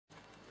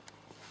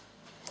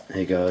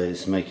Hey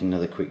guys, making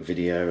another quick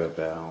video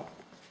about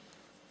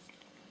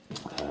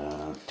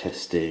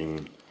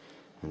testing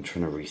and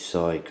trying to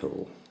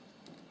recycle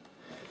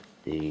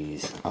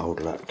these old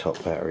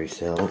laptop battery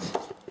cells.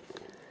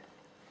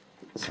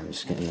 So I'm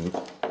just getting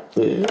them,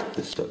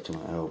 it's stuck to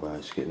my elbow,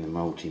 just getting the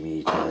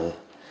multimeter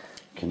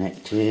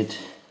connected.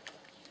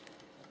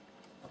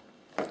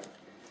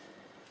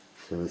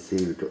 So we see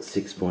we've got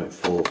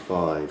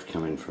 6.45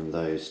 coming from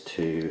those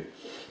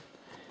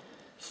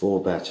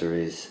four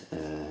batteries.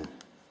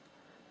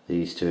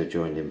 These two are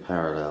joined in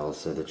parallel,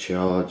 so the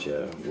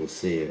charger, we'll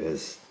see it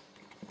as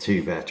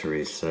two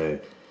batteries. So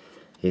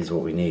here's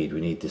what we need.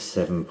 We need the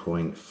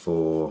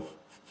 7.4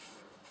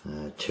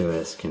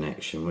 2S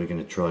connection. We're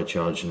going to try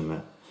charging them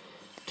at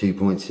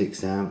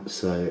 2.6 amps.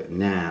 So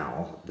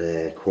now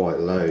they're quite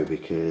low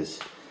because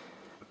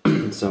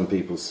some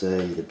people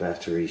say the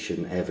battery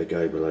shouldn't ever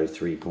go below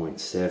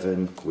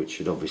 3.7, which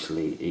should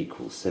obviously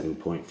equal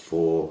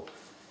 7.4.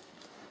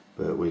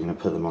 But we're going to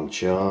put them on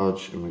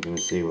charge and we're going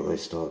to see what they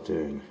start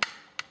doing.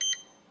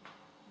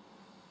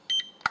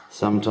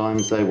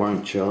 Sometimes they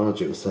won't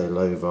charge, it will say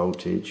low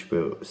voltage,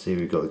 but see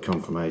we've got the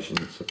confirmation,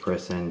 so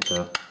press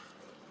enter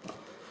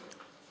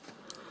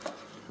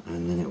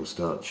and then it will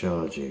start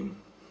charging.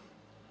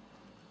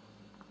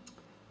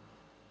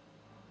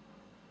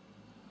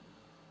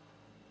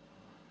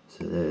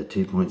 So there,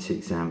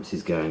 2.6 amps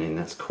is going in.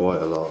 That's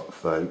quite a lot,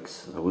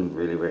 folks. I wouldn't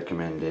really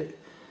recommend it,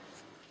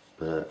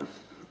 but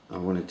I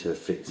wanted to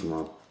fix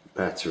my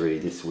battery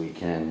this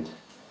weekend,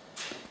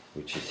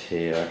 which is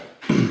here,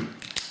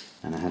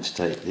 and I had to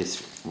take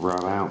this row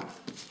out,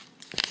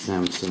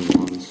 Samsung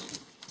ones.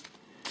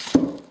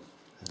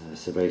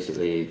 So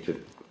basically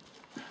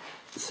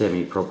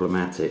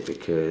semi-problematic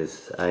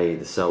because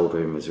the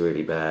soldering was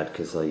really bad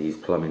because I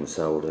used plumbing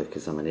solder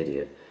because I'm an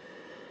idiot.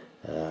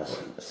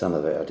 Some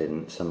of it I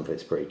didn't, some of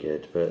it's pretty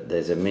good, but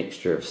there's a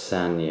mixture of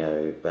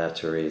Sanyo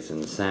batteries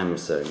and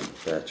Samsung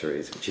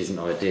batteries, which isn't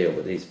ideal,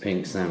 but these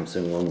pink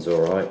Samsung ones are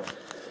alright.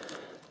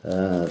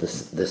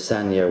 The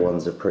Sanyo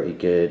ones are pretty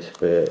good,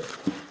 but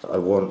I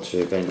want to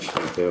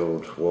eventually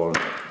build one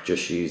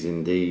just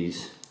using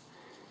these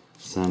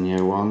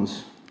Sanyo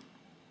ones,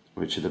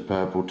 which are the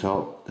purple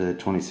top, the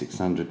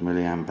 2600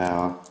 milliamp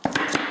hour.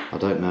 I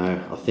don't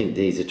know, I think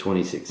these are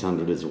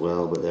 2600 as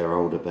well, but they're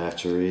older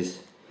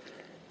batteries.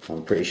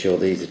 I'm pretty sure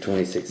these are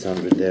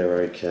 2600,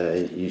 they're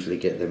okay. Usually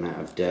get them out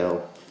of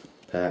Dell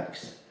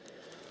packs.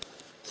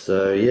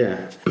 So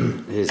yeah,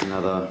 here's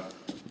another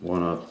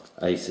one of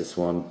ACER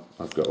one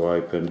I've got to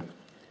open.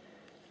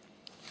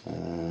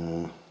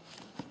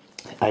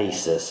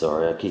 ACER,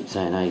 sorry, I keep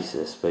saying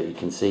ACER, but you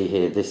can see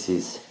here this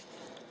is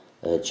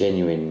a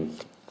genuine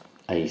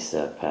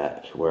ACER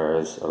pack,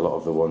 whereas a lot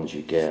of the ones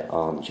you get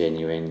aren't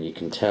genuine. You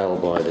can tell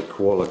by the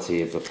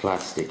quality of the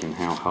plastic and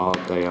how hard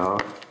they are.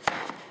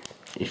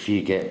 If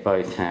you get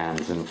both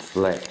hands and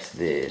flex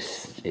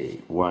this,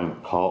 it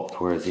won't pop,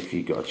 whereas if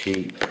you've got a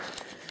cheap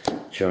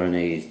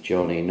Chinese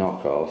Johnny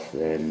knockoff,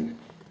 then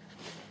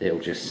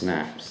it'll just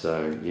snap.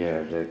 So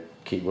yeah,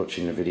 keep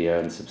watching the video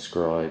and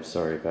subscribe.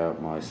 Sorry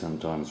about my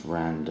sometimes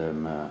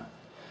randomness.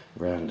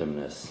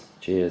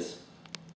 Cheers.